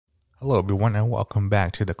Hello, everyone, and welcome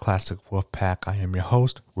back to the Classic Wolf Pack. I am your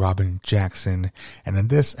host, Robin Jackson, and in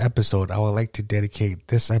this episode, I would like to dedicate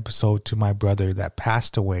this episode to my brother that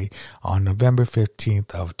passed away on November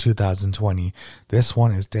 15th of 2020. This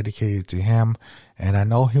one is dedicated to him, and I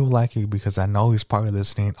know he'll like it because I know he's probably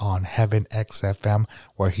listening on Heaven XFM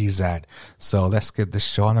where he's at. So let's get this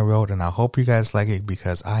show on the road, and I hope you guys like it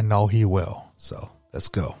because I know he will. So let's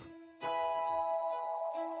go.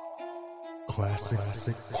 Classic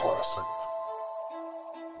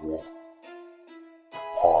Wolf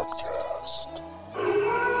Podcast.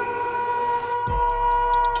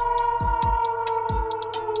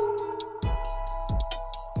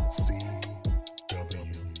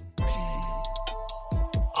 CWP.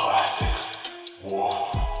 Classic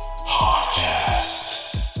Wolf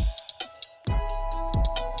Podcast.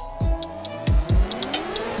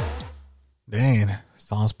 Dang,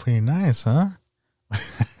 sounds pretty nice, huh?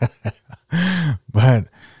 But,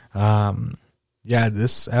 yeah,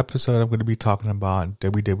 this episode I'm going to be talking about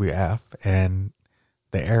WWF and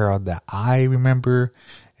the era that I remember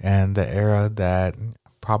and the era that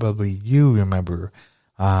probably you remember,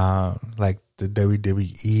 like the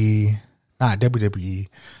WWE, not WWE.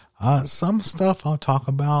 Some stuff I'll talk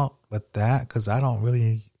about with that because I don't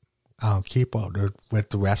really keep up with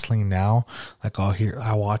the wrestling now. Like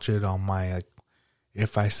I watch it on my,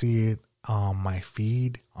 if I see it on my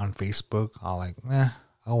feed on Facebook,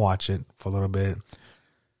 I'll watch it for a little bit.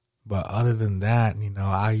 But other than that,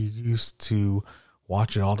 I used to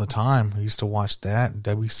watch it all the time. I used to watch that,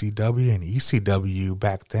 WCW and ECW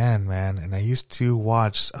back then, man. And I used to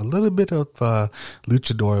watch a little bit of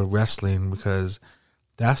luchador wrestling because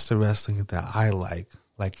that's the wrestling that I like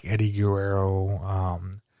Eddie Guerrero,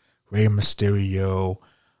 Rey Mysterio,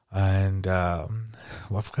 and I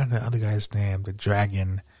forgot the other guy's name, the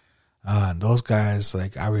Dragon. Those guys,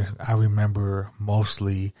 I remember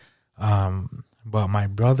mostly, but my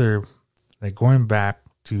brother, going back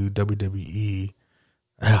to WWE,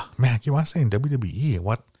 man, you want to say WWE,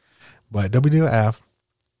 what? But WWF,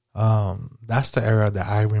 that's the era that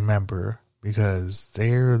I remember because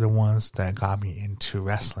they're the ones that got me into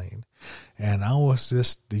wrestling. And I was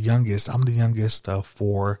just the youngest. I'm the youngest of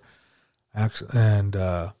four, actually, and,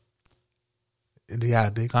 yeah,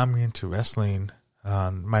 they got me into wrestling.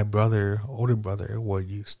 My older brother,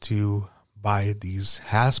 used to buy these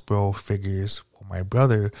Hasbro figures for my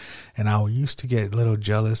brother, and I used to get a little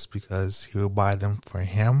jealous because he would buy them for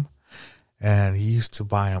him, and he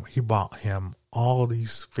bought him all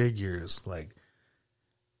these figures,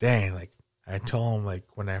 dang, I told him,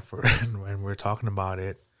 when we're talking about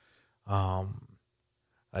it, a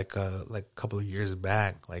couple of years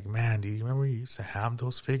back, man, do you remember you used to have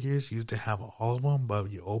those figures? You used to have all of them, but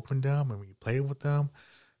you opened them and you played with them.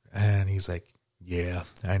 And he's like, yeah,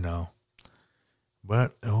 I know.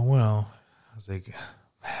 But, oh well. I was like,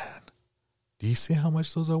 man, do you see how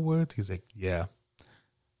much those are worth? He's like, yeah.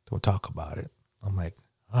 Don't talk about it. I'm like,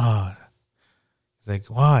 oh. He's like,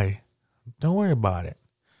 why? Don't worry about it.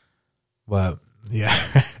 But, yeah.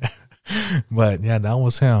 But, yeah, that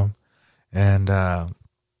was him. And,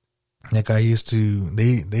 I used to,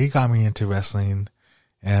 they got me into wrestling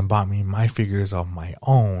and bought me my figures of my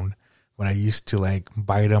own. When I used to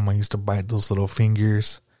bite them, I used to bite those little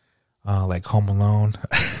fingers, like Home Alone.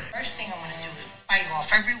 First thing I'm going to do is bite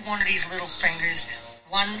off every one of these little fingers,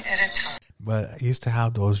 one at a time. But I used to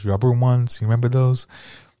have those rubber ones. You remember those?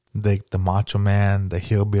 The Macho Man, the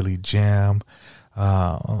Hillbilly Jim,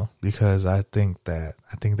 because I think they're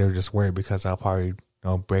just worried because I'll probably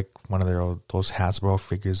break one of those Hasbro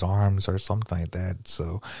figures' arms or something like that.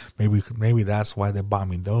 So maybe that's why they bought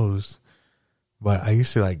me those. But I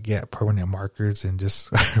used to get permanent markers and just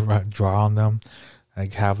draw on them,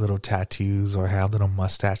 have little tattoos or have little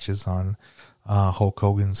mustaches on Hulk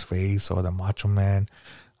Hogan's face or the Macho Man.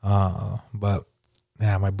 But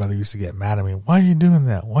yeah, my brother used to get mad at me. Why are you doing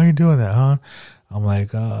that? Why are you doing that, huh? I'm like,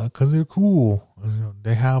 'cause they're cool.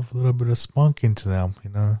 They have a little bit of spunk into them,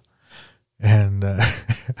 And,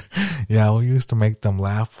 yeah, we used to make them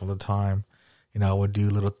laugh all the time. I would do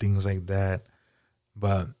little things like that.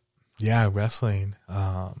 But, yeah, wrestling.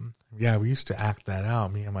 Yeah, we used to act that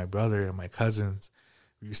out. Me and my brother and my cousins,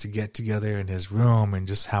 we used to get together in his room and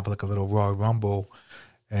just have a little Royal Rumble.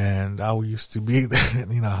 And I used to be,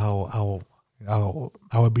 how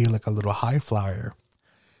I would be like a little high flyer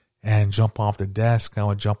and jump off the desk. I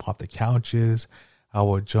would jump off the couches. I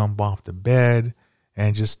would jump off the bed.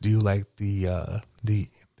 And just do the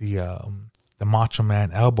Macho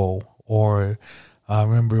Man elbow. Or I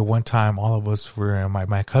remember one time all of us were in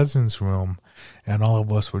my cousin's room, and all of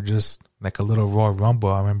us were just like a little Royal Rumble.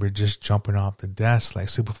 I remember just jumping off the desk like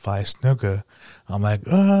Superfly Snooker. I'm like,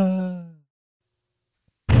 ah.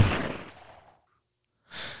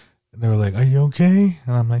 And they were like, are you okay?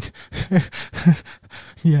 And I'm like,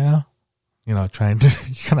 yeah. You know, trying to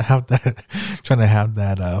have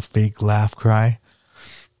that fake laugh cry.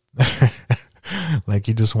 Like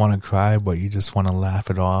you just want to cry, but you just want to laugh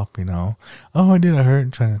it off, you know. Oh, it didn't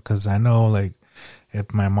hurt. Because I know, like,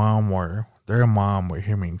 if my mom or their mom would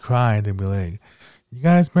hear me cry, they'd be like, you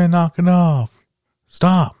guys been knocking off.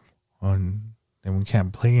 Stop. And then we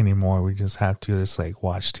can't play anymore. We just have to just like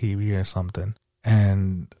watch TV or something.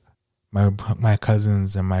 And my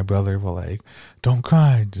cousins and my brother were like, don't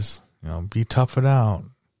cry. Just, you know, be tough it out.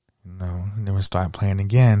 You know, and then we start playing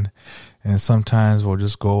again. And sometimes we'll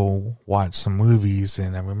just go watch some movies.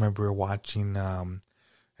 And I remember watching,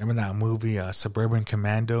 remember that movie, Suburban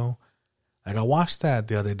Commando? Like I watched that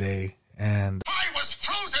the other day and I was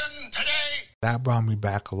frozen today. That brought me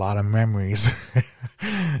back a lot of memories.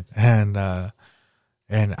 and I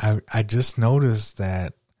just noticed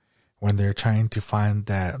that when they're trying to find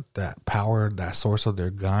that power, that source of their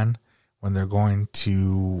gun, when they're going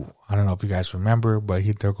to, I don't know if you guys remember, but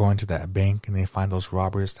they're going to that bank and they find those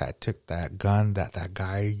robbers that took that gun that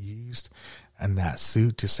guy used and that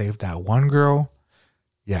suit to save that one girl.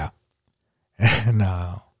 Yeah. And,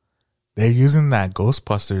 they're using that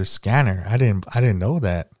Ghostbusters scanner. I didn't know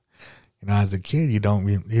that. You know, as a kid, you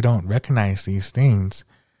don't recognize these things.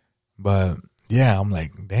 But yeah, I'm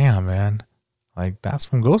like, damn, man. Like, that's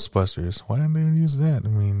from Ghostbusters. Why didn't they use that? I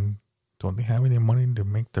mean, don't they have any money to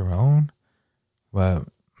make their own? But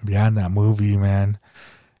beyond that movie, man,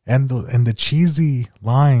 and the cheesy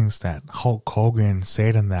lines that Hulk Hogan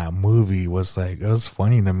said in that movie was like, it was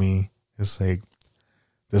funny to me. It's like,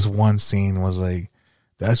 this one scene was like,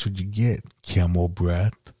 that's what you get, camel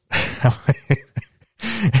breath.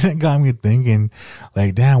 And it got me thinking,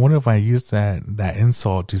 like, damn, what if I used that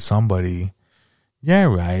insult to somebody? Yeah,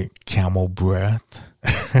 right, camel breath.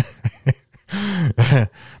 They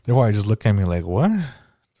probably just look at me like, what?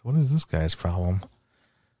 What is this guy's problem?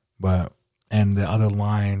 But, and the other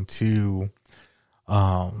line too,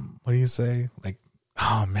 what do you say? Like,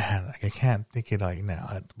 oh man, like, I can't think it right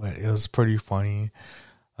now, but it was pretty funny.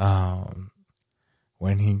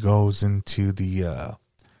 When he goes into the,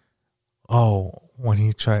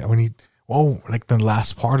 like the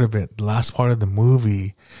last part of the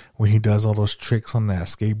movie, when he does all those tricks on that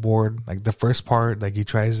skateboard, like the first part, like he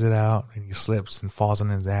tries it out and he slips and falls on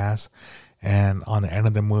his ass. And on the end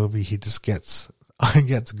of the movie, he just gets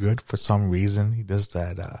good for some reason. He does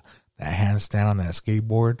that handstand on that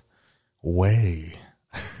skateboard. Way.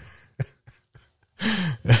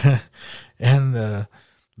 And,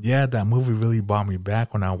 yeah, that movie really brought me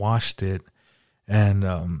back when I watched it. And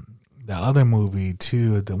the other movie,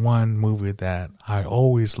 too, the one movie that I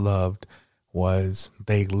always loved was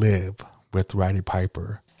They Live with Roddy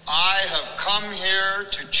Piper. I have come here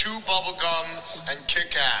to chew bubblegum and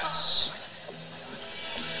kick ass.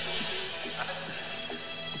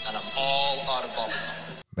 And I'm all out of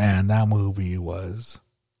bubblegum. Man, that movie was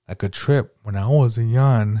like a trip when I was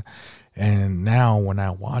young. And now when I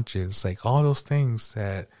watch it, it's like all those things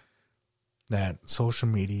that social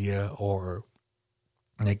media or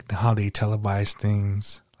like how they televise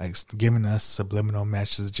things, like giving us subliminal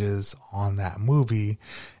messages on that movie.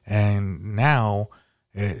 And now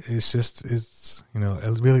it's you know,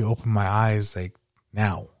 it really opened my eyes like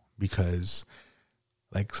now, because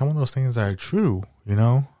like some of those things are true, you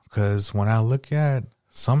know, because when I look at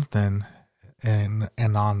something and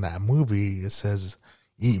on that movie, it says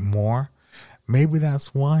eat more. Maybe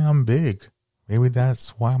that's why I'm big. Maybe that's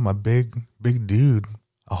why I'm a big dude.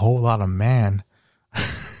 A whole lot of man.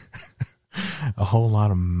 A whole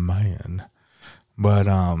lot of man. But,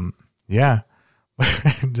 yeah.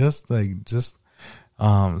 just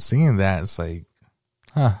seeing that, it's like,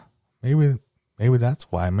 maybe that's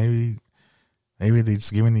why. Maybe they're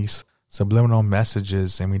just giving these subliminal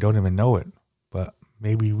messages and we don't even know it. But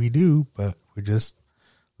maybe we do, but we just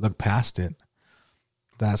look past it.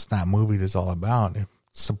 That's that movie that's all about. If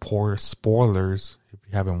support spoilers, if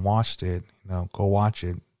you haven't watched it, you know, go watch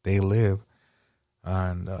it. They Live,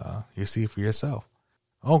 and you see for yourself.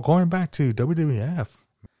 Oh, going back to WWF,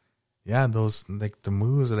 yeah, those like the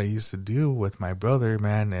moves that I used to do with my brother,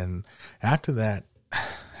 man. And after that,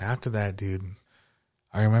 dude,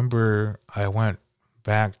 I remember I went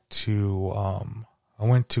back to I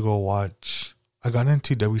went to go watch. I got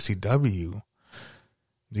into WCW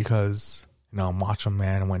because, you know, Macho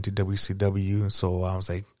Man went to WCW, so I was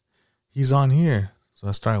like, he's on here. So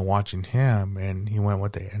I started watching him, and he went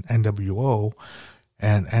with the NWO,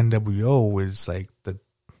 and NWO was like the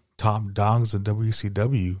top dogs of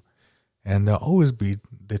WCW, and they'll always be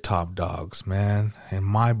the top dogs, man, in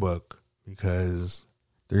my book, because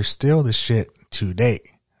they're still the shit today.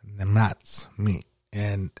 And that's me,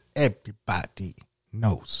 and everybody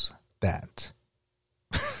knows that.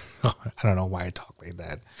 I don't know why I talk like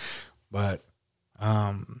that, but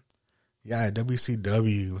yeah,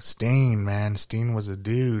 WCW, Sting, man, Sting was a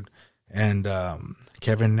dude, and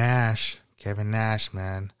Kevin Nash,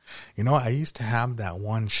 man. You know, I used to have that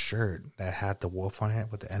one shirt that had the wolf on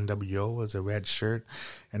it with the NWO. It was a red shirt,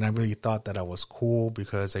 and I really thought that I was cool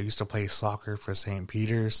because I used to play soccer for St.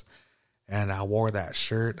 Peter's, and I wore that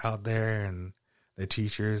shirt out there, and the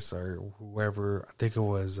teachers or whoever, I think it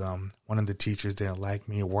was one of the teachers didn't like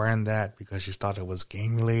me wearing that because she thought it was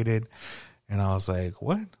gang related, and I was like,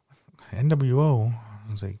 what? NWO?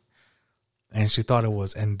 I was like, and she thought it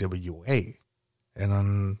was NWA,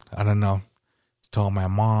 and I don't know, told my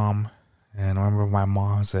mom, and I remember my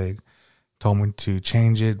mom was like, told me to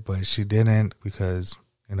change it, but she didn't because,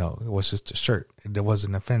 you know, it was just a shirt. It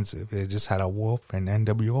wasn't offensive. It just had a wolf and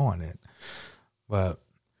NWO on it. But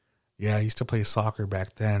yeah, I used to play soccer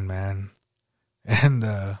back then, man. And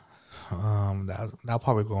that'll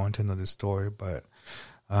probably go into another story, but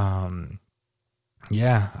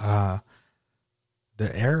yeah,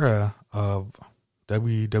 the era of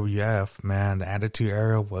WWF, man, the Attitude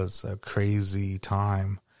Era was a crazy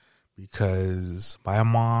time because my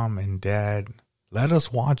mom and dad let us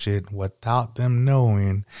watch it without them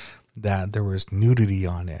knowing that there was nudity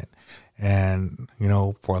on it. And, you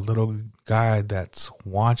know, for a little guy that's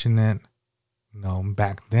watching it, you know,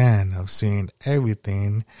 back then, of seeing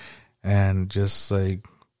everything and just like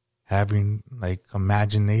having like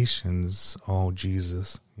imaginations, oh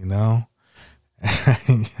Jesus, you know?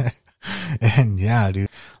 And yeah, dude,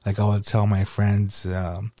 like I would tell my friends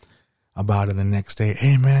about it the next day.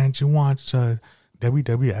 Hey man, did you watch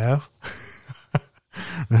WWF?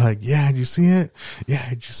 They're like, yeah, did you see it? Yeah,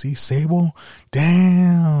 did you see Sable?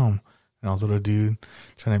 Damn. You know, little dude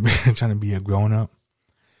trying to be a grown up.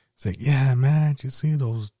 He's like, yeah, man, did you see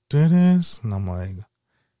those titties? And I'm like,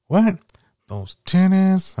 what? Those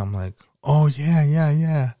titties? I'm like, oh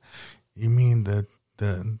yeah. You mean the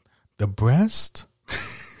breast?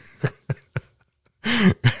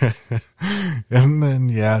 And then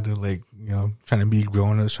yeah, they're like, you know, trying to be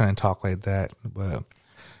grown ups, trying to talk like that. But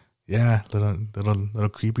yeah, little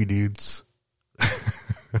creepy dudes.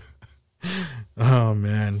 Oh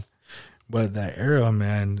man. But that era,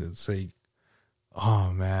 man, it's like,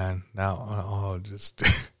 oh man, now just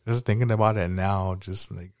thinking about it now,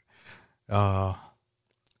 just like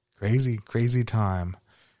crazy time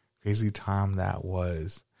that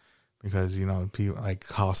was. Because, you know, people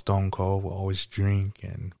like how Stone Cold will always drink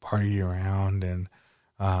and party around, and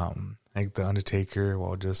like the Undertaker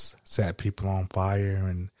will just set people on fire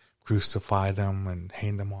and crucify them and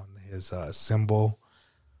hang them on his symbol.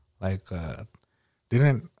 Like what's the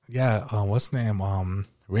name?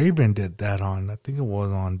 Raven did that on, I think it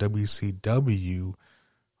was on WCW.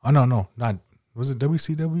 Oh no, not, was it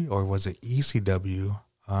WCW or was it ECW?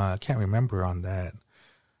 I can't remember on that,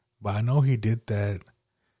 but I know he did that.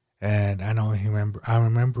 And I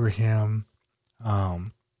remember him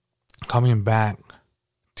coming back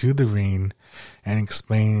to the ring and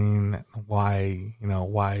explaining why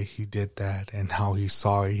he did that and how he's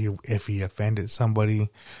sorry if he offended somebody.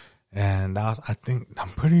 And I'm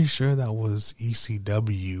pretty sure that was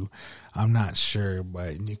ECW. I'm not sure,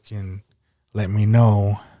 but you can let me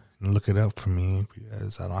know and look it up for me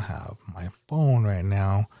because I don't have my phone right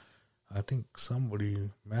now. I think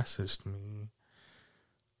somebody messaged me.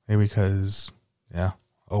 Maybe because, yeah,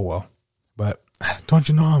 oh well. But don't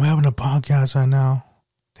you know I'm having a podcast right now?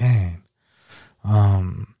 Dang.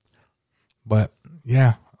 But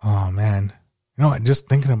yeah, oh man. You know what, just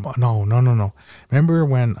thinking about, no. Remember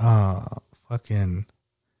when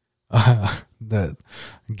the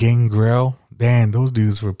Gangrel? Damn, those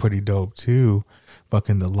dudes were pretty dope too.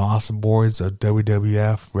 Fucking the Lost Boys of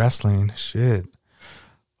WWF wrestling. Shit.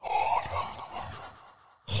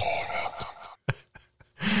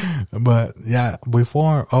 But yeah,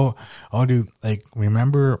 before, dude, like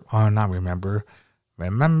remember,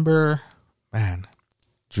 man,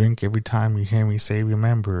 drink every time you hear me say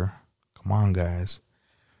remember. Come on, guys.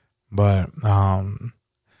 But I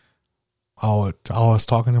was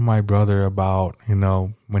talking to my brother about, you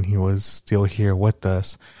know, when he was still here with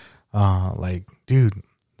us, like, dude,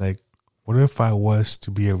 like, what if I was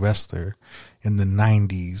to be a wrestler in the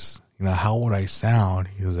 90s? You know, how would I sound?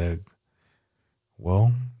 He was like,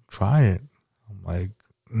 well, try it. I'm like,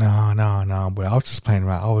 no. But I was just playing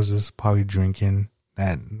around. I was just probably drinking,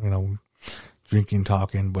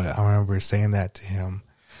 talking. But I remember saying that to him.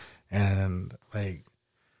 And like,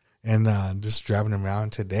 just driving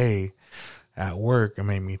around today at work, it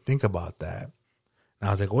made me think about that. And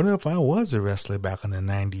I was like, what if I was a wrestler back in the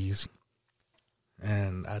 90s?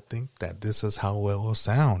 And I think that this is how it will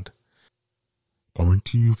sound. Coming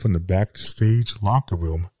to you from the backstage locker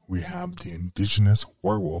room, we have the Indigenous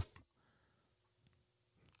Werewolf.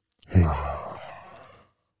 Hey.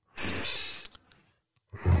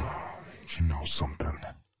 You know something?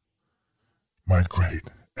 My great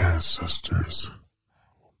ancestors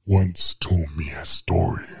once told me a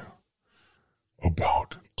story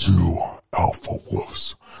about two alpha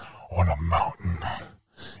wolves on a mountain,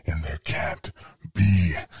 and there can't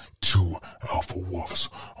be two alpha wolves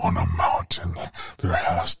on a mountain. There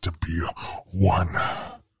has to be one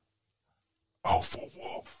alpha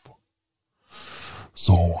wolf.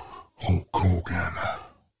 So, Hulk Hogan,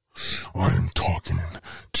 I'm talking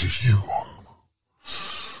to you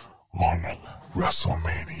on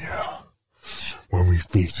WrestleMania when we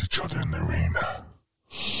face each other in the ring.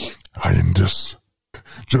 I am just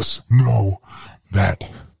know that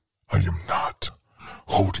I am not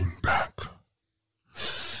holding back.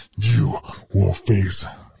 You will face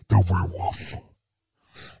the werewolf.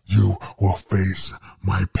 You will face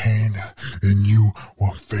my pain, and you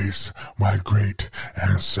will face my great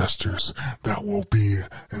ancestors that will be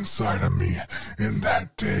inside of me in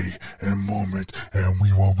that day and moment, and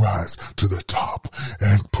we will rise to the top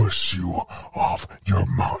and push you off your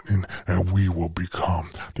mountain, and we will become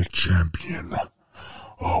the champion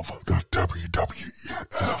of the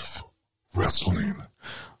WWF wrestling.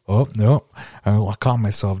 Oh, no, I caught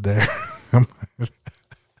myself there.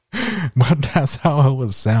 But that's how it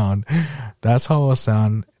would sound. That's how it would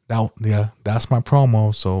sound. That's my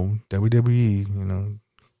promo. So WWE,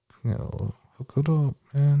 hook it up,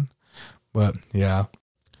 man. But yeah.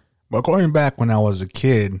 But going back when I was a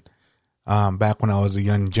kid, back when I was a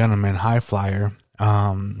young gentleman, high flyer,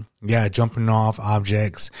 jumping off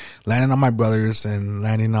objects, landing on my brothers and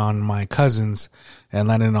landing on my cousins and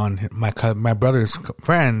landing on my brother's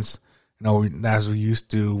friends. As we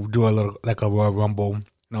used to do a little, like a Royal Rumble.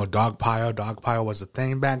 Dog pile. Dog pile was a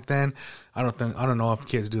thing back then. I don't know if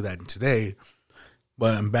kids do that today,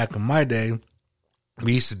 but back in my day,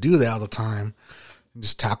 we used to do that all the time.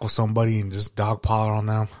 Just tackle somebody and just dog pile on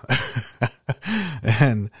them.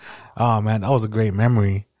 And oh man, that was a great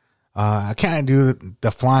memory. I can't do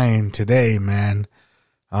the flying today, man.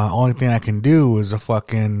 Only thing I can do is a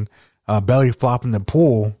fucking belly flop in the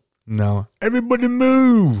pool. Everybody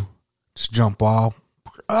move. Just jump off.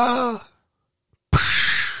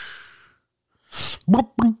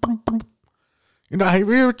 Have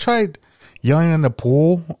you ever tried yelling in the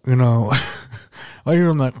pool? I hear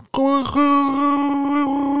them like,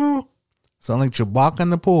 sound like Chewbacca in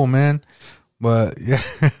the pool, man. But yeah,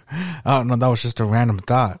 I don't know. That was just a random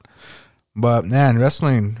thought. But man,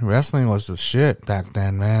 wrestling was the shit back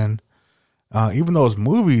then, man. Even those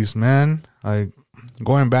movies, man, like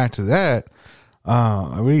going back to that,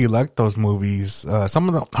 I really liked those movies. Some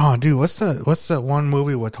of them, oh dude, what's that one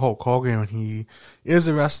movie with Hulk Hogan when he is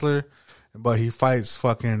a wrestler, but he fights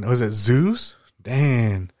fucking, was it Zeus?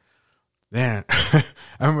 Man. I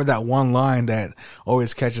remember that one line that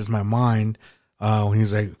always catches my mind, when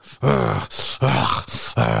he's like,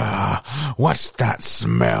 what's that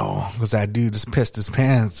smell? Because that dude just pissed his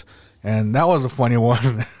pants. And that was a funny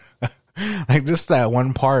one. Like just that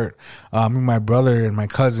one part, me and my brother and my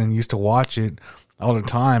cousin used to watch it all the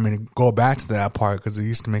time and go back to that part because it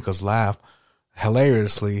used to make us laugh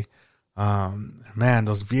hilariously. Man,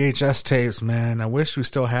 those VHS tapes, man, I wish we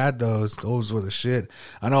still had those. Those were the shit.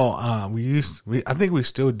 I know, I think we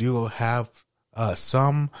still do have,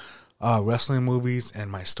 some, wrestling movies in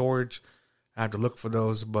my storage. I have to look for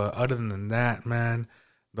those. But other than that, man,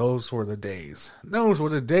 those were the days. Those were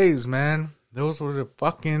the days, man. Those were the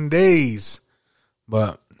fucking days.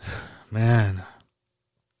 But, man,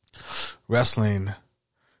 wrestling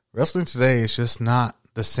today is just not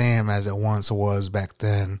the same as it once was back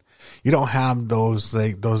then. You don't have those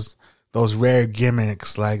rare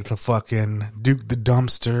gimmicks like the fucking Duke the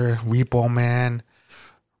Dumpster, Repo Man.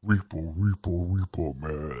 Repo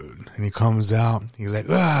Man. And he comes out, he's like,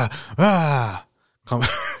 Come.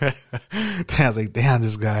 I was like, damn,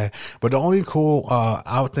 this guy. But the only cool,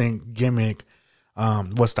 I would think, gimmick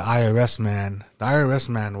was the IRS man. The IRS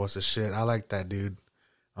man was the shit. I like that dude.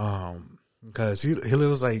 Because he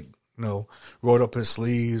was like, rolled up his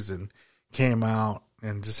sleeves and came out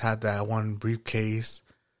and just had that one briefcase.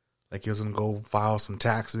 Like he was going to go file some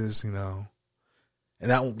taxes, And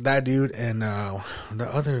that dude and the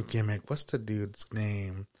other gimmick, what's the dude's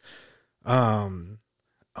name?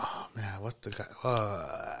 Oh man, what's the guy?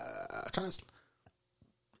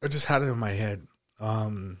 I just had it in my head.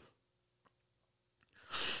 Not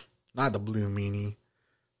the Blue Meanie.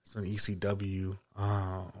 It's an ECW.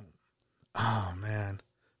 Oh man,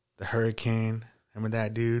 the Hurricane. Remember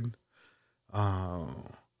that dude? Damn,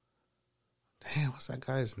 what's that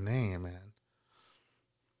guy's name, man?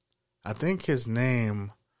 I think his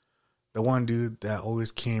name, the one dude that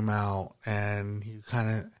always came out, and he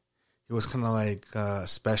was kind of like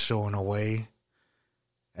special in a way.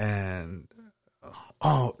 And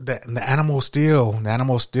the Animal Steel. The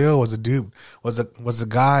Animal Steel was a dude. Was a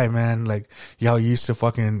guy, man. Like y'all used to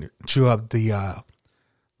fucking chew up the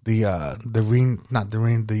ring, not the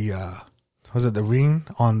ring. Was it the ring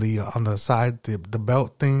on the side, the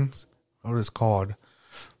belt things? What it's called?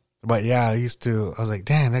 But yeah, I was like,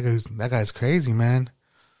 damn, that guy's crazy, man.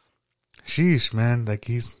 Sheesh, man. Like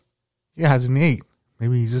he hasn't ate.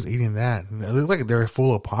 Maybe he's just eating that. And it looked like they were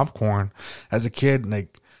full of popcorn. As a kid,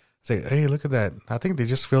 like, say, hey, look at that. I think they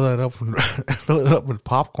just fill it up with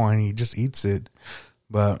popcorn. And he just eats it.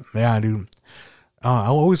 But yeah, dude, I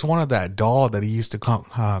always wanted that doll that he used to come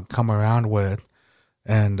around with,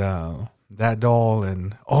 and that doll,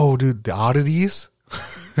 and dude, the oddities.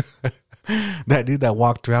 That dude that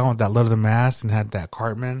walked around with that leather mask and had that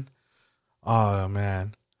Cartman. Oh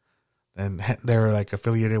man, and they were like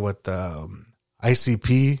affiliated with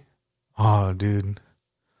ICP. Oh, dude.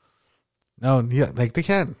 No, yeah, like they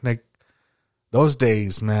can't, like those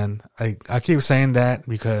days, man. I keep saying that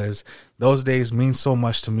because those days mean so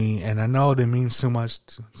much to me, and I know they mean so much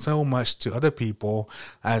to other people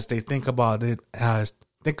as they think about it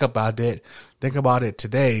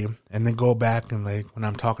today, and then go back and like when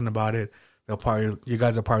I'm talking about it, you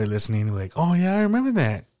guys are probably listening and like, oh yeah, I remember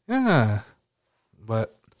that. Yeah,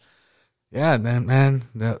 but yeah, man,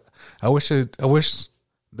 I wish the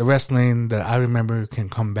wrestling that I remember can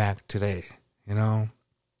come back today, you know.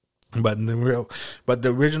 But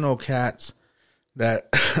the original cats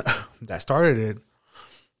that that started it,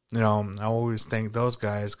 you know, I always thank those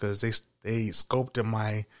guys because they sculpted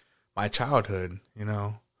my childhood, you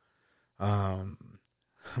know.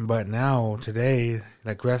 But now today,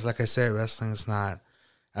 like I said, wrestling is not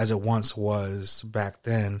as it once was back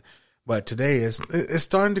then. But today it's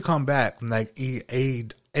starting to come back, like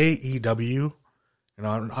AEW. You know,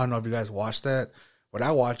 I don't know if you guys watch that, but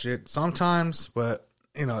I watch it sometimes. But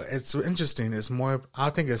you know, it's interesting. It's more. I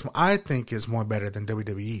think it's more better than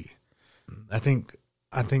WWE. I think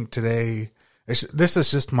today. This is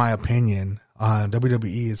just my opinion.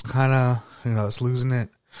 WWE is kind of, you know, it's losing it,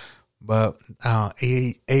 but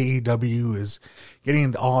AEW is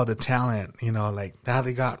getting all the talent. You know, like now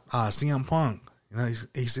they got CM Punk. You know, you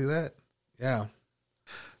see that? Yeah.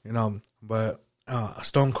 You know, but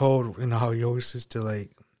Stone Cold, you know how he always used to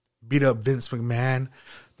like beat up Vince McMahon.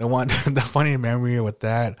 The funny memory with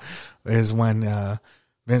that is when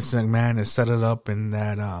Vince McMahon is set it up in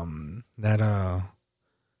that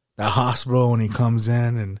hospital, and he comes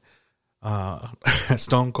in and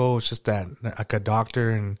Stone Cold is just like a doctor,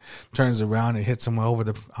 and turns around and hits him over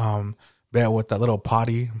the bed with that little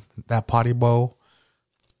potty bowl.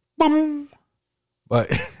 Boom. But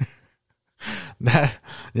that's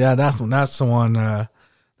the one that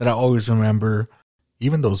I always remember.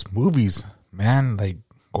 Even those movies, man, like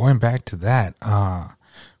going back to that,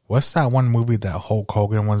 what's that one movie that Hulk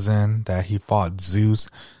Hogan was in that he fought Zeus?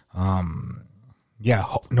 Yeah,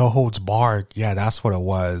 No Holds Barred. Yeah, that's what it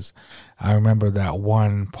was. I remember that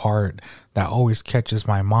one part that always catches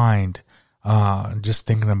my mind, just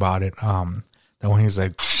thinking about it. That when he's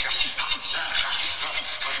like,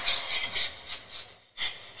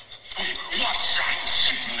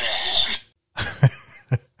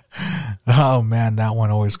 oh man, that one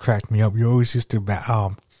always cracked me up. You always used to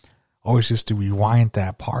rewind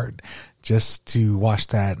that part just to watch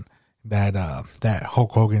that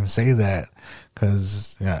Hulk Hogan say that,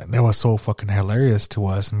 because that was so fucking hilarious to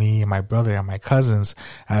us, me and my brother and my cousins,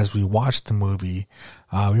 as we watched the movie.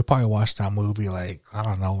 We probably watched that movie like, I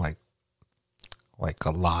don't know, like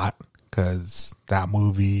a lot, because that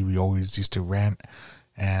movie we always used to rent.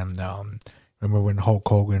 And remember when Hulk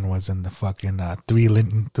Hogan was in the fucking three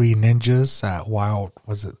ninjas at Wild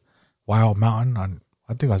Mountain on,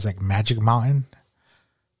 I think it was like Magic Mountain.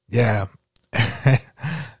 Yeah.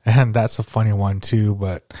 And that's a funny one too,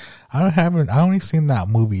 but I only seen that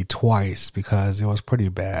movie twice because it was pretty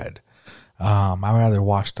bad. I'd rather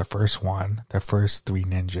watch the first one, the first Three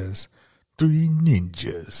Ninjas.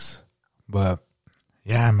 But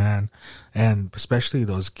yeah, man. And especially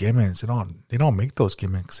those gimmicks, they don't make those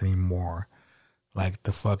gimmicks anymore. Like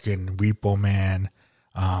the fucking Repo Man,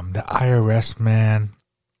 the IRS Man,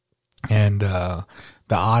 and the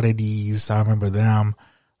Oddities. I remember them.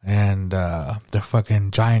 And the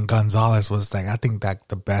fucking Giant Gonzalez was like, I think that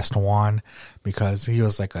the best one, because he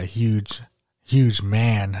was like a huge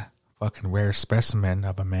man, fucking rare specimen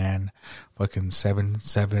of a man, fucking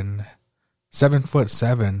 7'7",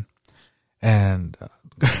 7'7", and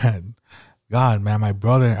God, man, my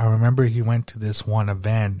brother, I remember he went to this one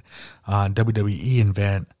event, WWE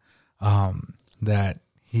event, that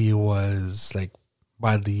he was like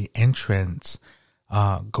by the entrance,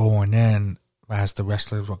 going in as the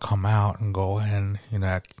wrestlers would come out and go in, you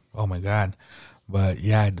know, oh my God. But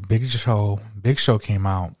yeah, the Big Show came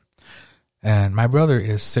out, and my brother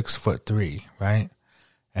is 6'3", right?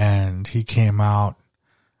 And he came out,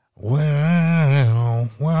 well,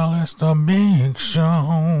 it's the Big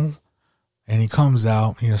Show. And he comes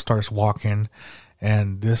out, he starts walking,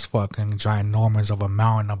 and this fucking ginormous of a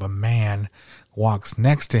mountain of a man walks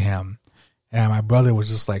next to him. And my brother was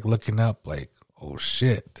just like looking up like, oh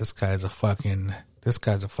shit, this guy's a fucking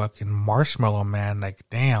marshmallow man. Like,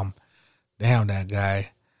 damn that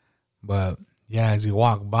guy. But yeah, as he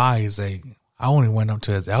walked by, he's like, I only went up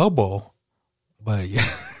to his elbow. But yeah.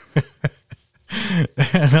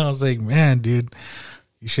 And I was like, man, dude,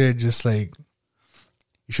 you should have just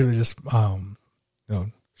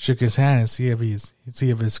shook his hand and see if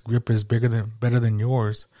his grip is better than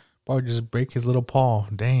yours. Probably just break his little paw.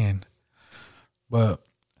 Dang. But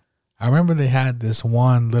I remember they had this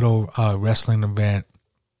one little wrestling event.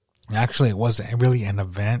 Actually, it wasn't really an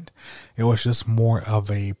event. It was just more of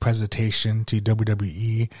a presentation to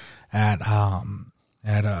WWE at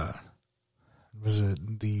was it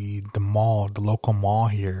the mall, the local mall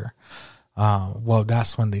here. Well,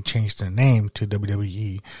 that's when they changed their name to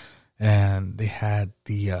WWE, and they had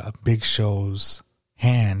the Big Show's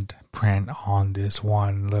hand print on this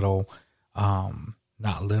one little,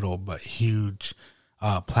 not little, but huge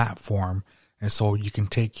platform. And so you can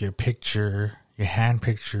take your hand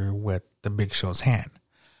picture with the Big Show's hand.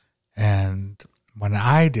 And when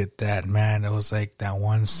I did that, man, it was like that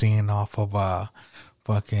one scene off of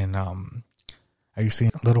fucking, have you seen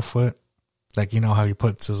Littlefoot? Like, you know how he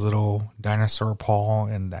puts his little dinosaur paw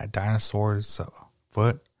in that dinosaur's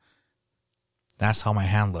foot? That's how my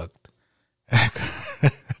hand looked.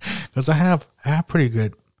 Because I have pretty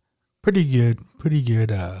good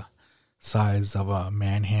size of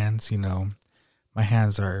man hands. You know, my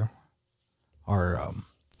hands are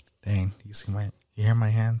dang. You hear my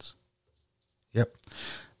hands? Yep.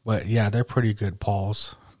 But yeah, they're pretty good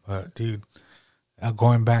paws. But dude,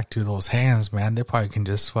 going back to those hands, man, they probably can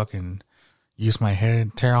just fucking use my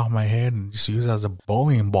head, tear off my head, and just use it as a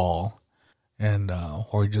bowling ball, and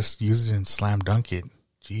or just use it and slam dunk it.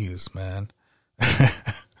 Jeez, man.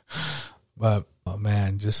 But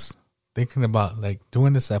man, just thinking about like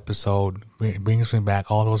doing this episode brings me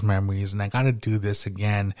back all those memories, and I got to do this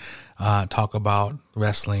again. Talk about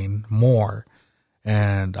wrestling more,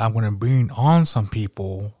 and I'm going to bring on some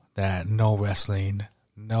people that know wrestling,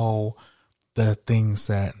 know the things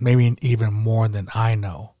that maybe even more than I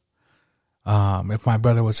know. If my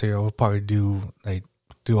brother was here, we'll probably do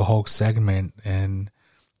a whole segment, and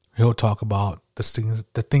he'll talk about the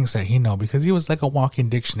things that he know, because he was like a walking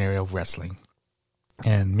dictionary of wrestling.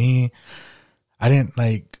 And me, I didn't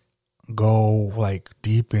go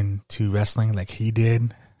deep into wrestling like he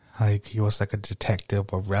did. Like, he was like a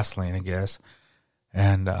detective of wrestling, I guess.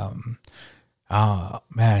 And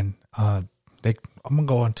man, I'm gonna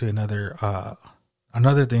go into another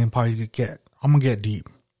thing. Probably I'm gonna get deep,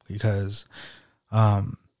 because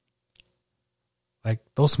like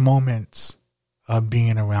those moments of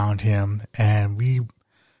being around him, and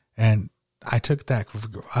I took that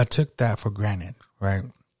for granted, right?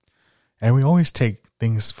 And we always take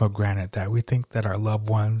things for granted, that we think that our loved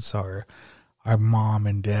ones, or our mom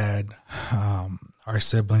and dad, our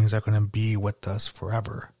siblings, are going to be with us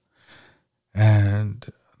forever. And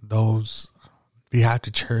we have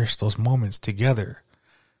to cherish those moments together,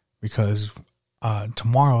 because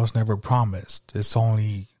tomorrow is never promised. It's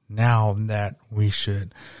only now that we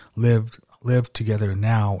should live together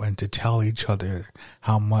now, and to tell each other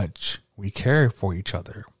how much we care for each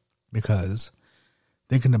other. Because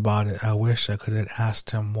thinking about it, I wish I could have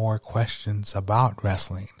asked him more questions about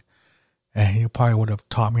wrestling, and he probably would have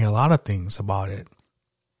taught me a lot of things about it,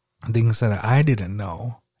 things that I didn't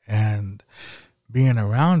know. And being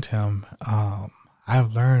around him, I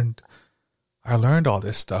learned all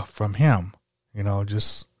this stuff from him. You know,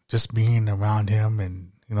 just being around him, and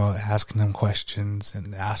you know, asking him questions,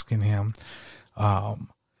 and asking him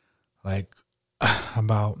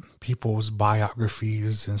about people's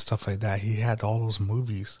biographies and stuff like that. He had all those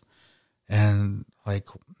movies, and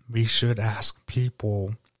we should ask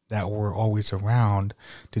people that were always around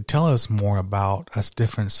to tell us more about us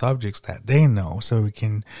different subjects that they know, so we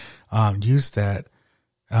can use that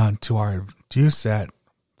use that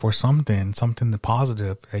for something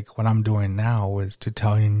positive. Like what I'm doing now is to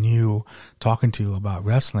talking to you about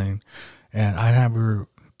wrestling, and I never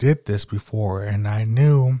did this before, and I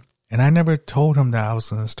never told him that I was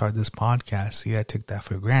going to start this podcast. See, I took that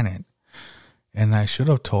for granted, and I should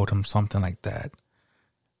have told him something like that.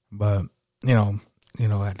 But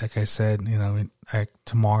like I said,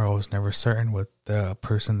 tomorrow is never certain with the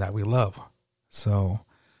person that we love. So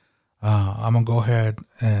I'm gonna go ahead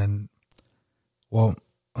and I want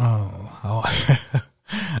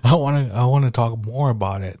to talk more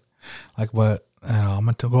about it. But I'm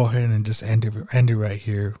going to go ahead and just end it right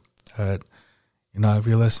here. If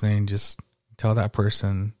you're listening, just tell that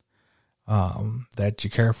person that you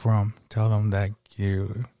care for them. Tell them that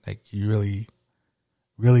you really,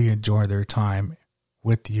 really enjoy their time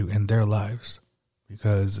with you in their lives,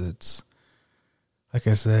 because it's, like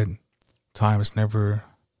I said, time is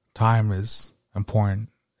important,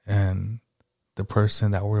 and the person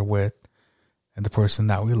that we're with and the person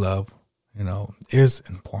that we love, is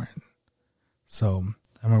important. So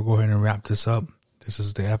I'm going to go ahead and wrap this up. This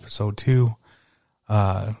is the episode 2.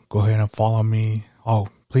 Go ahead and follow me. Oh,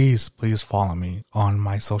 please follow me on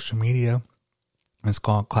my social media. It's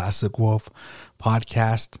called Classic Wolf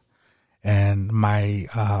Podcast. And my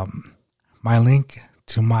link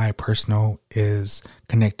to my personal is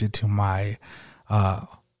connected to my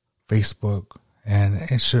Facebook, and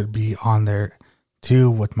it should be on there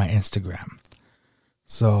too with my Instagram.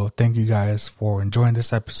 So thank you guys for enjoying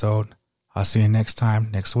this episode. I'll see you next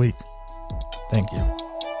week. Thank you.